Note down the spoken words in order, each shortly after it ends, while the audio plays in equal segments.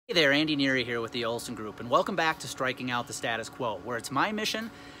Hey there, Andy Neary here with the Olson Group, and welcome back to Striking Out the Status Quo, where it's my mission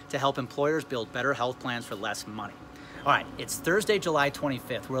to help employers build better health plans for less money. All right, it's Thursday, July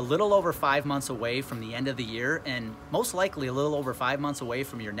 25th. We're a little over 5 months away from the end of the year, and most likely a little over 5 months away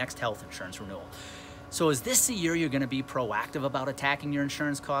from your next health insurance renewal. So is this the year you're going to be proactive about attacking your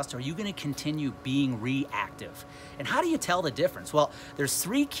insurance costs, or are you going to continue being reactive? And how do you tell the difference? Well, there's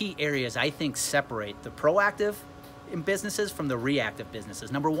three key areas I think separate the proactive in businesses from the reactive businesses.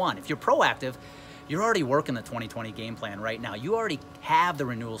 Number one, if you're proactive, you're already working the 2020 game plan right now. You already have the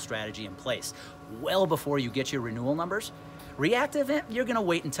renewal strategy in place well before you get your renewal numbers. Reactive, you're gonna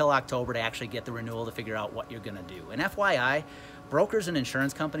wait until October to actually get the renewal to figure out what you're gonna do. And FYI, brokers and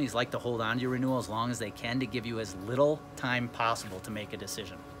insurance companies like to hold on to your renewal as long as they can to give you as little time possible to make a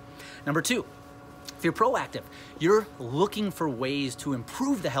decision. Number two, if you're proactive, you're looking for ways to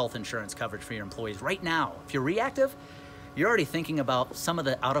improve the health insurance coverage for your employees right now. If you're reactive, you're already thinking about some of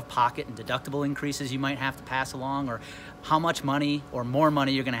the out-of-pocket and deductible increases you might have to pass along, or how much money or more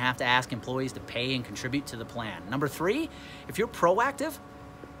money you're going to have to ask employees to pay and contribute to the plan. Number three, if you're proactive,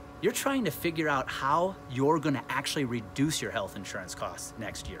 you're trying to figure out how you're going to actually reduce your health insurance costs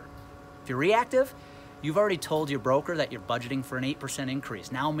next year. If you're reactive, you've already told your broker that you're budgeting for an 8%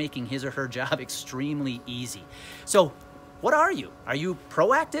 increase, now making his or her job extremely easy. So what are you? Are you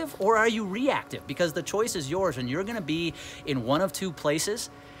proactive or are you reactive? Because the choice is yours, and you're gonna be in one of two places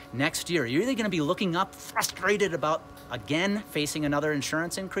next year. You're either gonna be looking up, frustrated about, again, facing another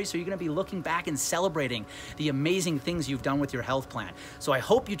insurance increase, or you're gonna be looking back and celebrating the amazing things you've done with your health plan. So I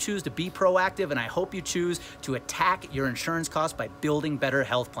hope you choose to be proactive, and I hope you choose to attack your insurance costs by building better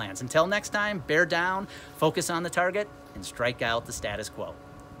health plans. Until next time, bear down, focus on the target, and strike out the status quo.